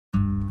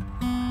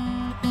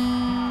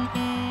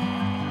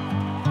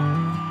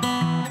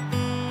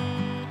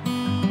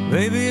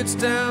Maybe it's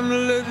time to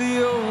let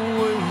the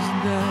old ways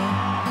die.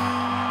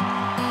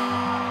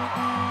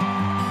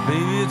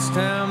 Maybe it's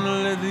time to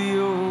let the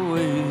old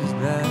ways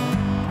die.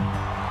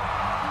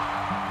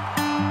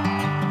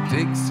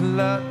 Takes a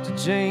lot to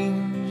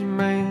change,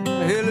 man.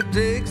 Hell, it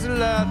takes a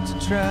lot to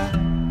try.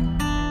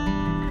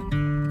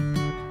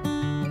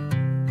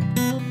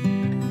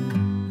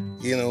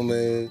 You know,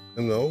 man,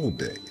 in the old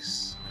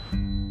days,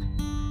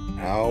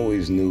 I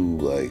always knew,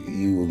 like,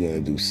 you were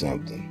gonna do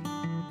something,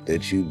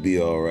 that you'd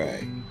be all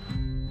right.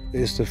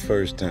 It's the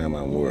first time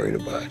I'm worried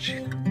about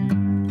you.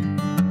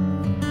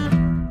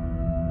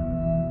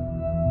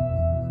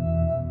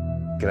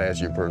 Can I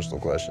ask you a personal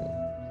question?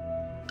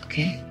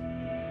 Okay.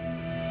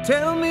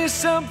 Tell me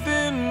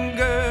something,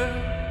 girl.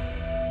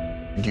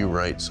 Do you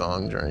write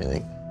songs or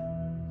anything?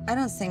 I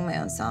don't sing my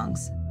own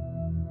songs.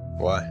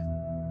 Why?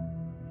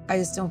 I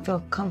just don't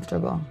feel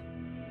comfortable.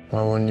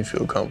 Why wouldn't you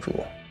feel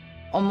comfortable?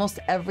 Almost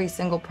every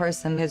single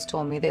person has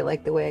told me they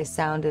liked the way I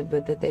sounded,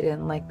 but that they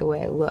didn't like the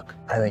way I look.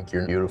 I think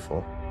you're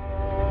beautiful.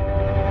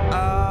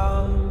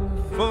 I'm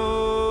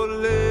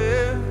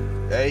falling.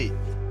 Hey,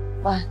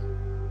 What?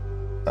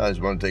 I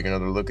just want to take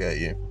another look at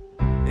you.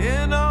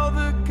 In all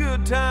the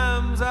good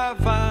times, I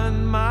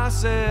find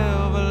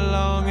myself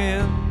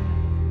longing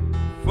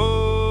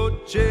for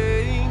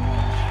change.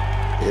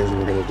 Here's what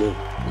we're gonna do.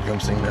 You come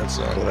sing that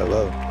song that I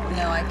love.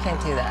 No, I can't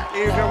do that.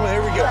 Here we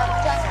go.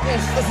 Jack,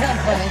 please, it's not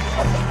funny.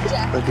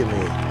 Jack. Look at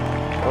me.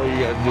 All you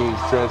gotta do is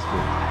trust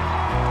me.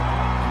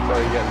 That's all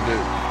you gotta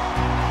do.